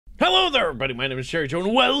Hello there, everybody. My name is Jerejoe,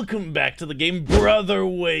 and welcome back to the game Brother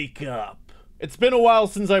Wake Up. It's been a while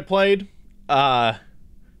since I played. This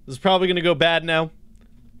is probably gonna go bad now.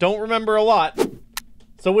 Don't remember a lot,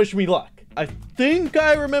 so wish me luck. I think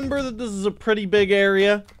I remember that this is a pretty big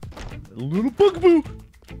area. A little bugaboo.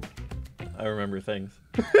 I remember things.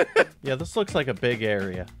 Yeah, this looks like a big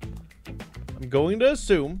area. I'm going to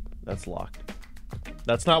assume that's locked.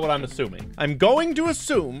 That's not what I'm assuming. I'm going to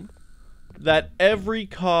assume that every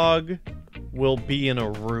cog will be in a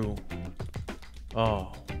room.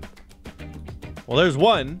 Oh. Well, there's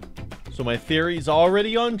one, so my theory's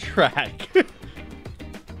already on track.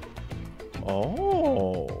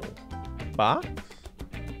 Oh. Box?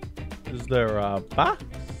 Is there a box?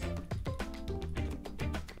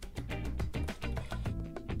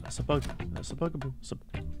 That's a bug. That's a bugaboo.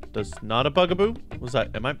 That's not a bugaboo? Was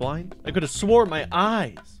that? Am I blind? I could have swore my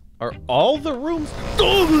eyes. Are all the rooms?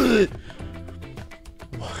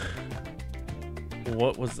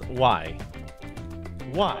 What was? Why?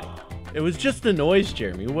 Why? It was just a noise,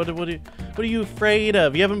 Jeremy. What are you afraid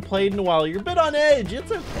of? You haven't played in a while. You're a bit on edge. It's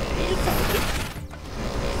okay. It's okay.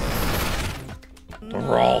 The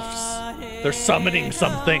ROLPHS. They're summoning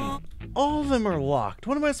something. All of them are locked.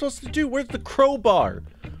 What am I supposed to do? Where's the crowbar?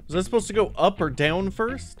 Was I supposed to go up or down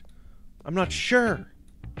first? I'm not sure.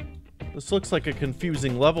 This looks like a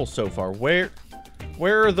confusing level so far. Where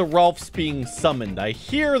are the ROLPHS being summoned? I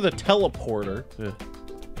hear the teleporter.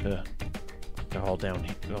 They're all down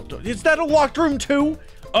here. Is that a locked room too?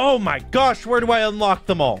 Oh my gosh, where do I unlock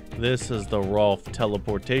them all? This is the ROLPHS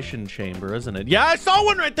teleportation chamber, isn't it? Yeah, I saw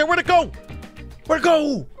one right there. Where'd it go? Where'd it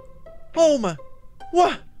go? Oh my.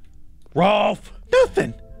 What? ROLPHS.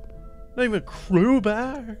 Nothing. Not even a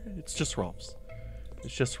crowbar. It's just ROLPHS.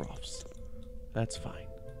 It's just ROLPHS. That's fine.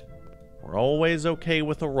 We're always okay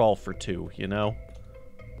with a ROLPH or two, you know?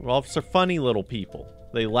 ROLPHS are funny little people.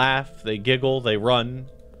 They laugh, they giggle, they run.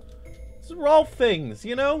 It's ROLPH things,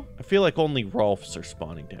 you know? I feel like only ROLPHS are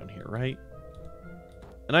spawning down here, right?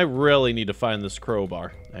 And I really need to find this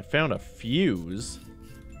crowbar. I found a fuse.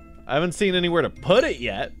 I haven't seen anywhere to put it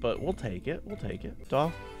yet, but we'll take it. We'll take it.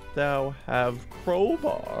 Doth thou have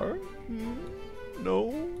crowbar?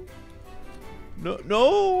 No.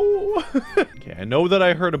 No. Okay, I know that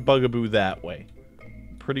I heard a bugaboo that way.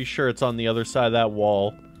 I'm pretty sure it's on the other side of that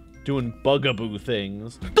wall, doing bugaboo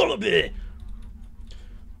things.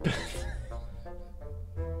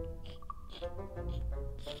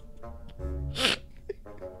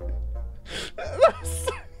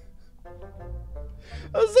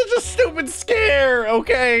 That was such a stupid scare,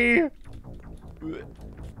 okay?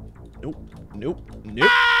 Nope, nope,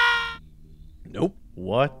 nope. Nope.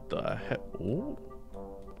 What the heck? Ooh.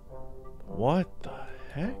 What the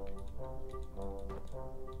heck?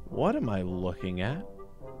 What am I looking at?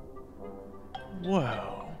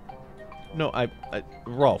 Whoa. No,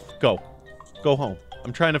 Rolf, go. Go home.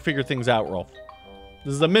 I'm trying to figure things out, Rolf.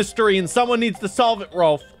 This is a mystery and someone needs to solve it,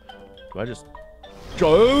 Rolf. Do I just...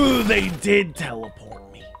 Oh, they did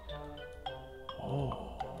teleport me.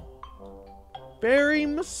 Oh. Very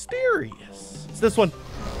mysterious. It's this one.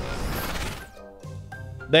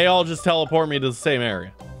 They all just teleport me to the same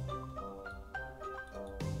area.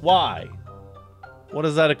 Why? What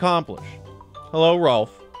does that accomplish? Hello,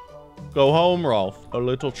 Rolf. Go home, Rolf. A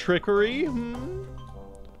little trickery? Am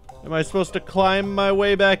I supposed to climb my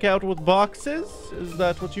way back out with boxes? Is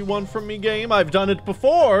that what you want from me, game? I've done it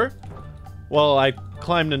before. Well, I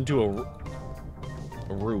climbed into a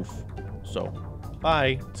roof. So,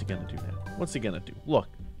 bye. What's he gonna do now? What's he gonna do? Look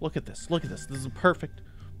at this. Look at this. This is perfect.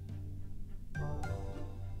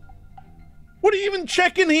 What are you even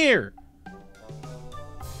checking here?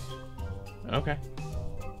 Okay.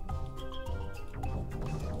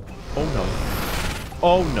 Oh no.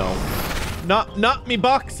 Oh no. Not me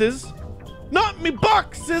boxes. Not me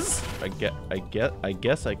boxes. I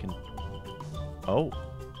guess I can. Oh.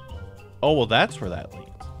 Oh, well, that's where that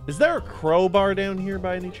leads. Is there a crowbar down here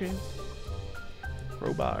by any chance?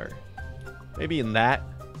 Crowbar. Maybe in that.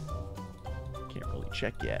 Can't really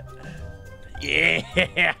check yet.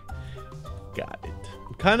 Yeah. Got it.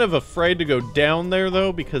 I'm kind of afraid to go down there,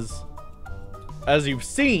 though, because as you've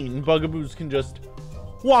seen, bugaboos can just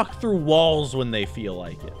walk through walls when they feel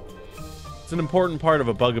like it. It's an important part of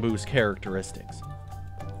a bugaboo's characteristics.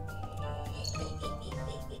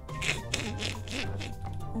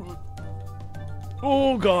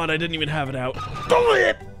 Oh god, I didn't even have it out.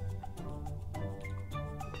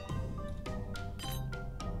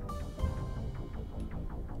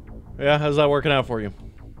 Yeah, how's that working out for you?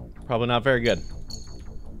 Probably not very good.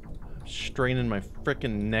 I'm straining my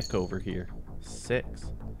frickin' neck over here. 6.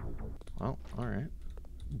 Well, alright.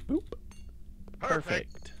 Boop.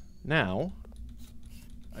 Perfect. Now,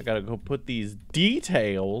 I gotta go put these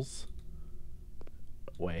details.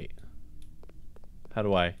 Wait. How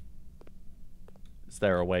do I... Is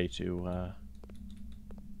there a way to,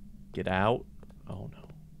 get out? Oh, no.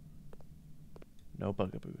 No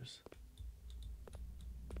bugaboos.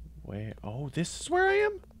 Where? Oh, this is where I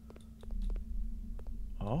am?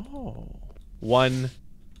 Oh. 1,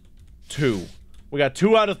 2. We got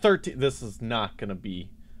 2 out of 13. This is not gonna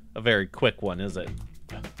be a very quick one, is it?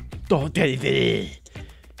 Do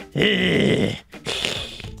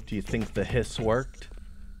you think the hiss worked?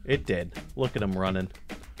 It did. Look at him running.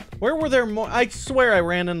 Where were there more? I swear I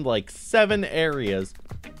ran in like 7 areas.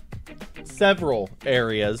 Several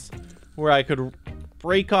areas where I could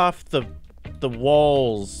break off the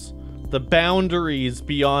walls, the boundaries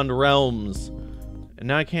beyond realms. And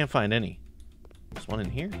now I can't find any. There's one in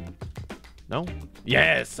here. No?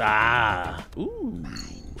 Yes! Ah! Ooh.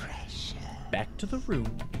 Back to the room.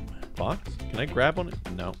 Box? Can I grab on it?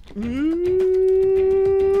 No.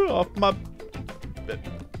 Ooh, off my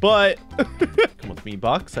butt. Come with me,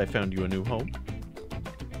 box. I found you a new home.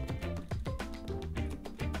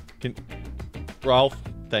 Rolf,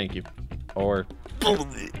 thank you. Or...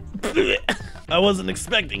 I wasn't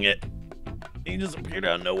expecting it. He just appeared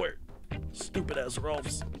out of nowhere. Stupid ass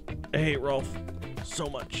Rolfs. I hate Rolf so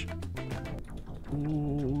much.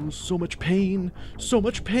 Ooh, so much pain. So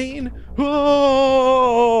much pain.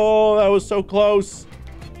 Oh, that was so close.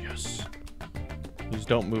 Yes. Please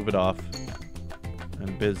don't move it off.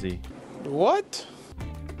 I'm busy. What?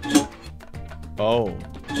 Oh.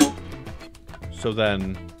 So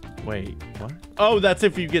then, wait, what? Oh, that's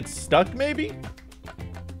if you get stuck, maybe?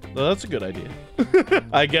 Well, that's a good idea.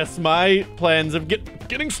 I guess my plans of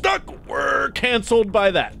getting stuck were canceled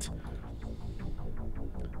by that.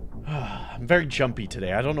 I'm very jumpy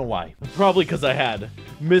today. I don't know why. Probably because I had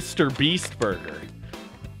Mr. Beast Burger.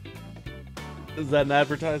 Is that an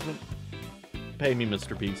advertisement? Pay me,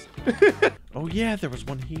 Mr. Beast. Oh yeah, there was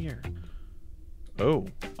one here. Oh,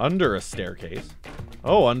 under a staircase.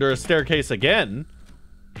 Oh, under a staircase again.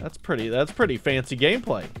 That's pretty fancy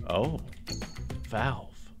gameplay. Oh, valve.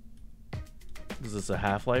 Is this a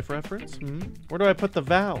Half-Life reference? Where do I put the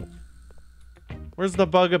valve? Where's the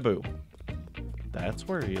bugaboo? That's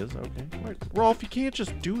where he is. Okay. Wait, Rolf, you can't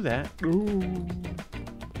just do that. Ooh.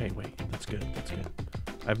 Okay, wait. That's good. That's good.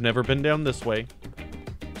 I've never been down this way.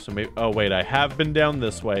 So maybe... Oh, wait. I have been down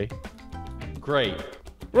this way. Great.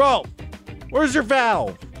 Rolf! Where's your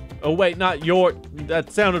valve? Oh, wait. Not your...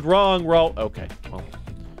 That sounded wrong, Rolf. Okay. Well,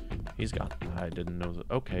 he's gone. I didn't know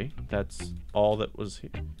that. Okay. That's all that was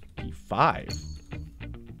here. 5.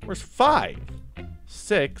 Where's 5?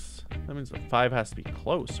 6. That means 5 has to be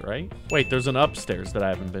close, right? Wait, there's an upstairs that I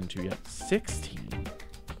haven't been to yet. 16.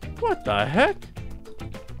 What the heck?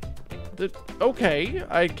 Okay,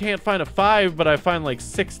 I can't find a 5, but I find like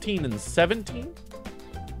 16 and 17.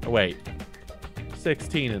 Oh, wait.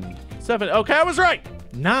 16 and 7. Okay, I was right.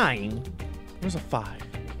 9. Where's a 5?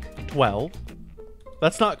 12.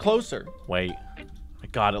 That's not closer. Wait. I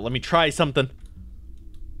got it. Let me try something.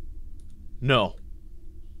 No.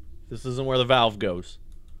 This isn't where the valve goes.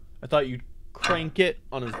 I thought you'd crank it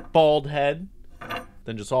on his bald head,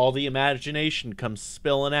 then just all the imagination comes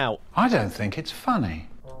spilling out. I don't think it's funny.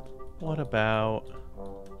 What about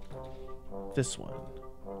this one?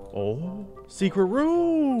 Oh, secret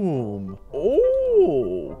room.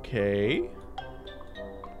 Oh, okay.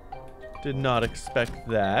 Did not expect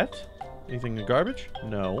that. Anything in garbage?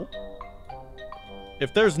 No.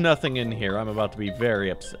 If there's nothing in here, I'm about to be very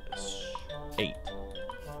upset. 8.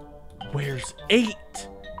 Where's 8?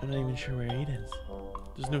 I'm not even sure where 8 is.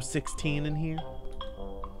 There's no 16 in here?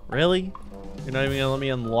 Really? You're not even gonna let me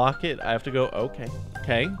unlock it? I have to go, okay.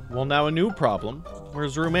 Okay, well now a new problem.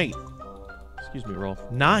 Where's room 8? Excuse me,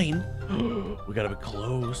 Rolf. 9? We gotta be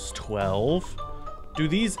close. 12. Do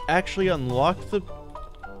these actually unlock the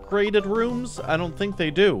graded rooms? I don't think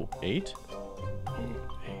they do. 8?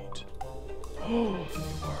 8. Oh, it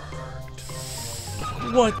worked.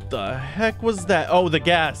 What the heck was that? Oh, the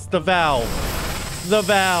gas. The valve. The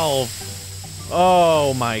valve.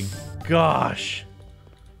 Oh my gosh.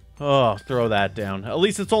 Oh, throw that down. At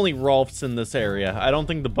least it's only Rolf's in this area. I don't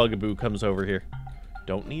think the bugaboo comes over here.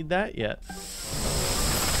 Don't need that yet.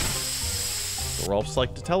 The Rolfs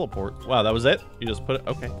like to teleport. Wow, that was it? You just put it...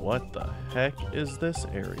 Okay. What the heck is this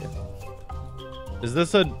area? Is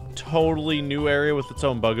this a totally new area with its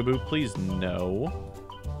own bugaboo? Please, no.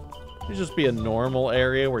 It just be a normal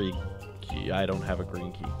area where you... I don't have a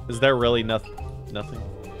green key. Is there really nothing?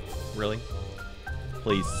 Really?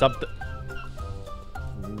 Please, something...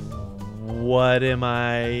 What am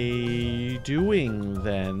I doing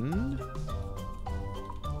then?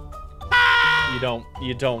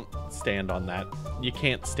 You don't stand on that. You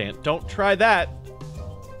can't stand. Don't try that.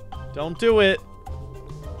 Don't do it.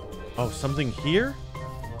 Oh, something here?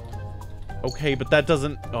 Okay, but that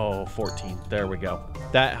doesn't... Oh, 14. There we go.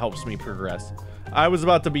 That helps me progress. I was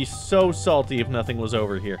about to be so salty if nothing was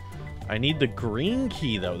over here. I need the green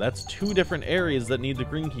key, though. That's 2 different areas that need the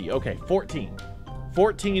green key. Okay, 14.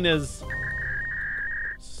 14 is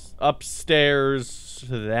upstairs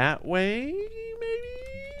that way, maybe?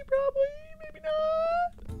 Probably? Maybe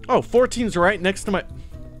not? Oh, 14's right next to my...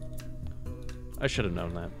 I should have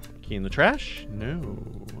known that. Key in the trash? No.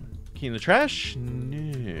 Key in the trash?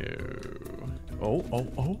 No.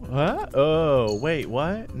 Oh, wait,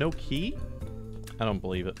 what? No key? I don't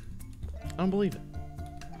believe it. I don't believe it.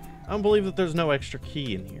 I don't believe that there's no extra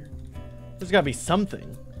key in here. There's gotta be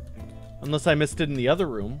something. Unless I missed it in the other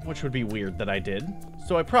room, which would be weird that I did.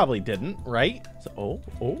 So I probably didn't, right? So,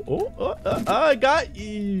 I got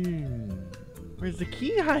you. Where's the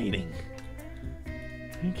key hiding?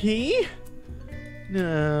 Key?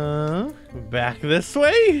 No. Back this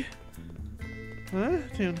way? Huh?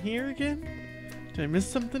 Down here again? Did I miss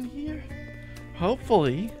something here?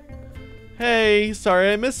 Hopefully. Hey,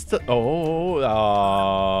 sorry I missed it. Oh.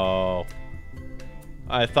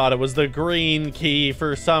 I thought it was the green key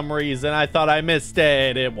for some reason. I thought I missed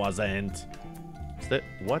it. It wasn't. Is that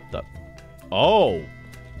what the? Oh.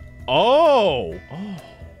 Oh. Oh.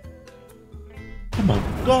 Oh my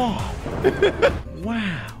God.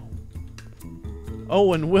 Wow.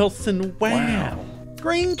 Owen Wilson. Wow.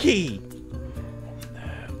 Green key.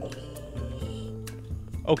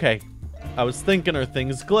 Okay. I was thinking are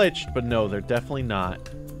things glitched, but no, they're definitely not.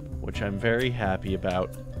 Which I'm very happy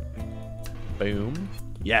about. Boom.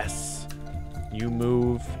 Yes. You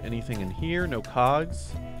move anything in here? No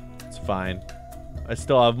cogs? It's fine. I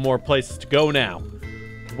still have more places to go now.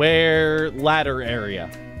 Where? Ladder area.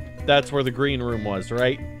 That's where the green room was,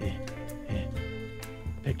 right?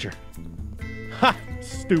 Picture. Ha!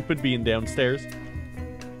 Stupid being downstairs.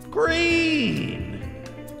 Green!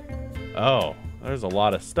 Oh, there's a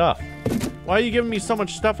lot of stuff. Why are you giving me so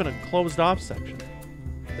much stuff in a closed off section?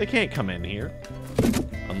 They can't come in here.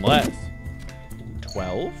 Unless...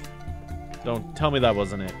 12? Don't tell me that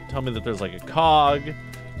wasn't it. Tell me that there's like a cog,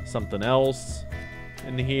 something else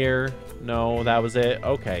in here. No, that was it.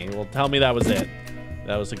 Okay, well tell me that was it.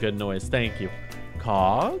 That was a good noise. Thank you.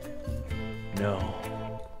 Cog?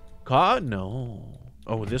 No. Cog? No.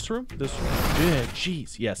 Oh, this room? This room. Yeah,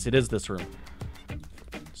 jeez. Yes, it is this room.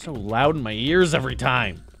 So loud in my ears every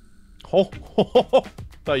time. Oh,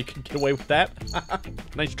 thought you could get away with that.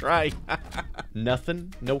 Nice try.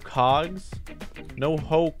 Nothing. No cogs. No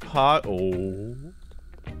cog. Oh.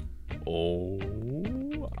 Oh.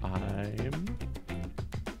 I'm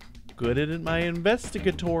good at my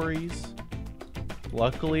investigatories.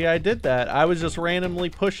 Luckily, I did that. I was just randomly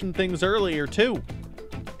pushing things earlier, too.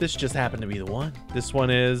 This just happened to be the one. This one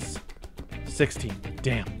is 16.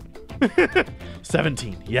 Damn.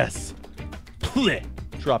 17. Yes.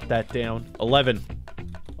 Drop that down. 11.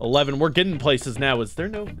 11. We're getting places now. Is there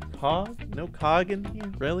no cog? No cog in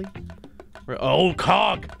here? Really? Oh,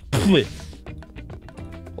 cog. 11.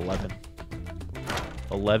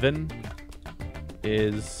 11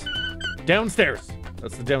 is downstairs.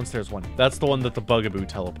 That's the downstairs one. That's the one that the bugaboo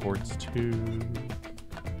teleports to.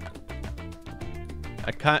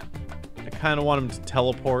 I kind of want him to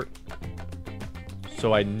teleport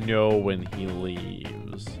so I know when he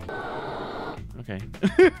leaves. Okay.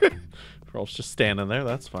 Pearl's just standing there.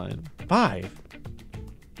 That's fine. 5.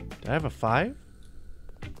 Did I have a 5?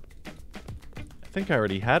 I think I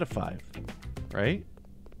already had a 5. Right?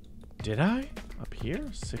 Did I? Up here?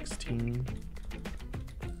 16.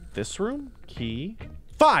 This room? Key?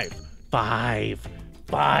 5! 5!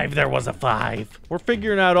 5! There was a 5! We're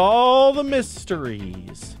figuring out all the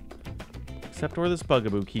mysteries. Except where this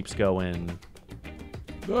bugaboo keeps going.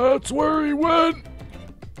 That's where he went!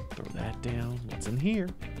 Throw that down. What's in here?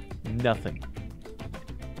 Nothing.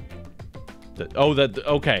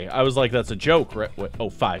 Okay. I was like, that's a joke, right? What? Oh,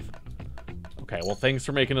 5. Okay, well, thanks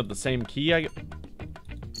for making it the same key.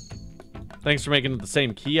 Thanks for making it the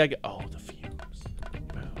same key. Oh, the fuse.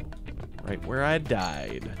 Boom. Right where I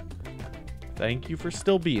died. Thank you for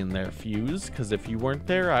still being there, Fuse, because if you weren't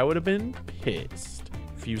there, I would have been pissed.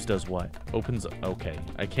 Fuse does what? Opens... Okay.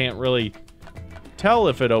 I can't really tell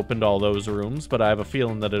if it opened all those rooms, but I have a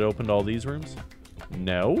feeling that it opened all these rooms.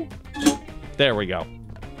 No? There we go.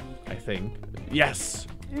 I think. Yes!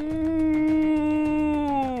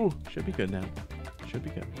 Ooh. Should be good now. Should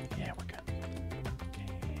be good. Yeah, we're good.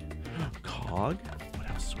 Okay. Cog?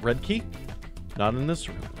 What else? Red key? Not in this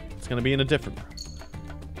room. It's going to be in a different room.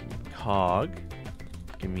 Cog.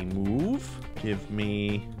 Give me move. Give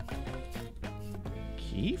me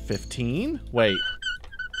key 15. Wait.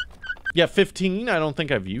 Yeah, 15. I don't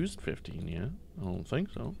think I've used 15 yet. I don't think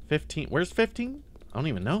so. 15. Where's 15? I don't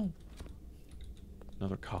even know.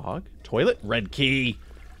 Another cog. Toilet. Red key.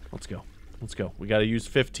 Let's go. Let's go. We got to use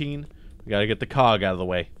 15. We got to get the cog out of the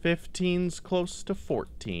way. 15's close to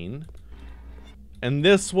 14. And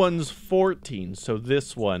this one's 14. So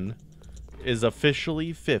this one is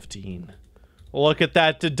officially 15. Look at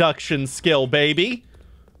that deduction skill, baby.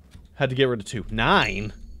 Had to get rid of 2.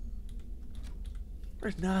 9.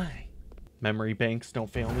 Where's 9? Memory banks, don't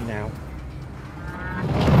fail me now.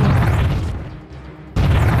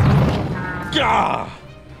 Gah!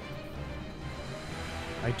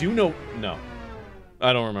 I do know... No.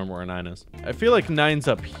 I don't remember where 9 is. I feel like 9's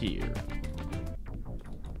up here.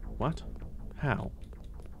 What? How?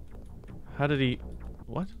 How did he...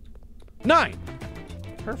 What? 9!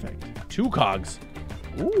 Perfect. 2 cogs.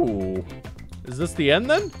 Ooh. Is this the end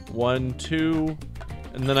then? 1, 2...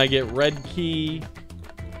 And then I get red key.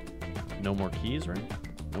 No more keys, right?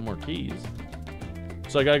 No more keys.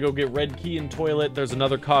 So I gotta go get red key in toilet. There's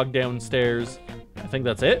another cog downstairs. I think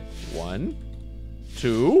that's it. 1,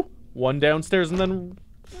 2, 1 downstairs, and then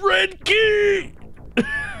red key!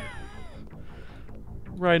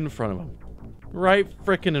 Right in front of him. Right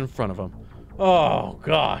frickin' in front of him. Oh,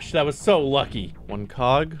 gosh. That was so lucky. 1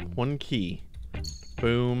 cog, 1 key.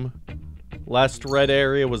 Boom. Last red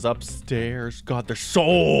area was upstairs. God, they're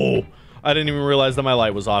so... I didn't even realize that my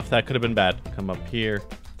light was off. That could have been bad. Come up here.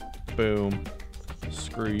 Boom.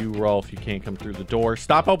 Screw you, Rolf. You can't come through the door.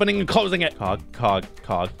 Stop opening and closing it. Cog, cog,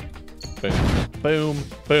 cog. Boom. Boom.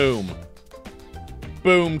 Boom.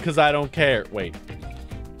 Boom, because I don't care. Wait.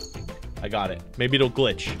 I got it. Maybe it'll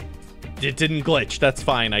glitch. It didn't glitch. That's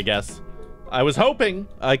fine, I guess. I was hoping.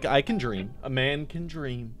 I can dream. A man can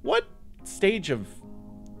dream. What stage of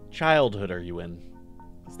childhood are you in?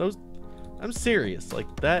 Those... I'm serious.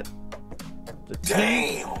 Like, that... The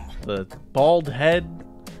Damn! The bald head...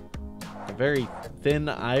 The very thin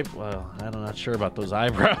eye... Well, I'm not sure about those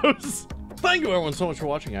eyebrows. Thank you everyone so much for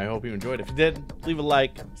watching. I hope you enjoyed. If you did, leave a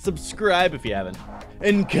like, subscribe if you haven't,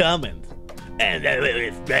 and comment. And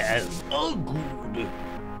if that's all good.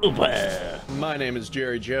 My name is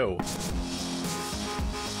Jerejoe.